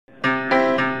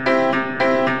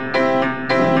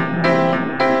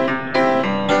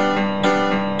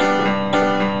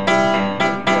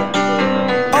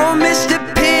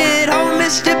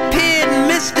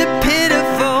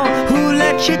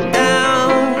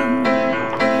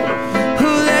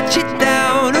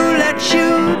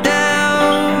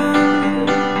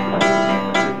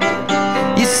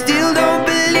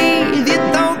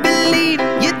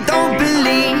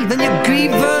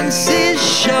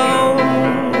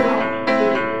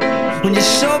when your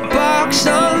soapbox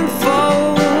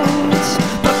unfolds.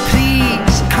 But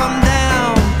please come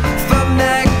down from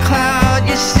that cloud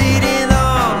you're sitting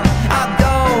on. I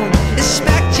don't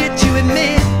expect you to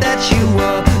admit that you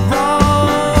were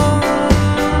wrong.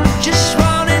 Just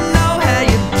wanna know how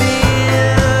you've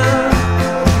been.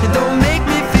 It don't make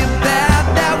me feel bad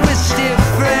that we're still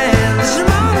friends.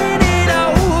 Mulling it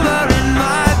over in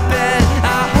my bed.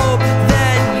 I hope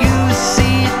that you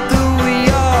see through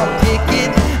your picket.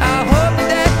 I hope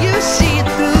that you see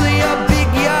through your big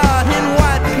yard and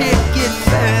white picket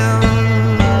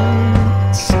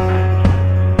fence.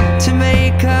 To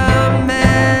make amends,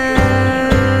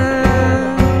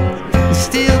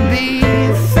 still be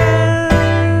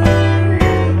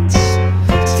friends,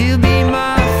 still be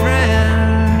my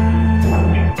friend.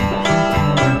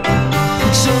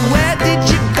 So where did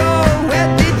you go? Where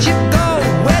did you go?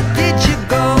 Where did you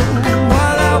go?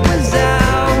 While I was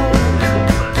out,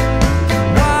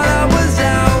 while I was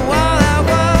out, while I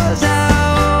was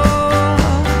out.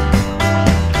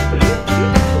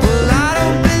 Well, I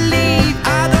don't believe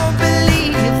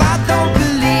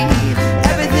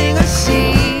everything I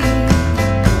see.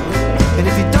 And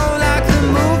if you don't like the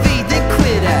movie, then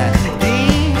quit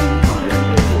acting.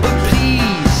 But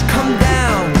please come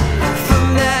down from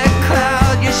that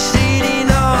cloud you're sitting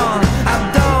on. I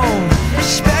don't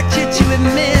expect you to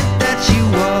admit that you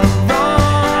were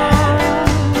wrong.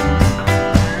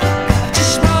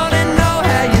 Just wanna know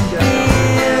how you've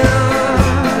been.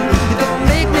 It don't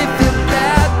make me feel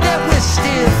bad that we're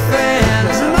still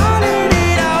friends. Mulling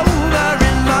it over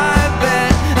in my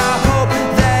bed. I hope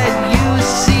that you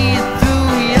see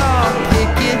through your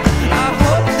picket. I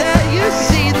hope that you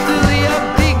see through your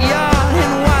big yard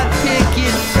and white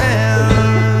picket fence.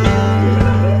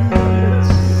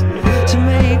 To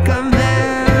make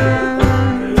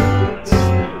amends,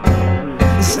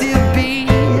 still be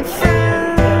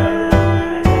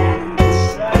friends,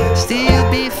 still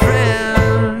be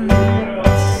friends,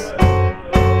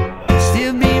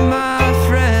 still be my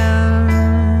friend,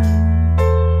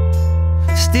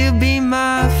 still be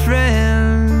my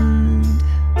friend,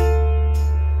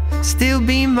 still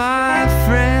be my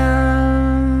friend.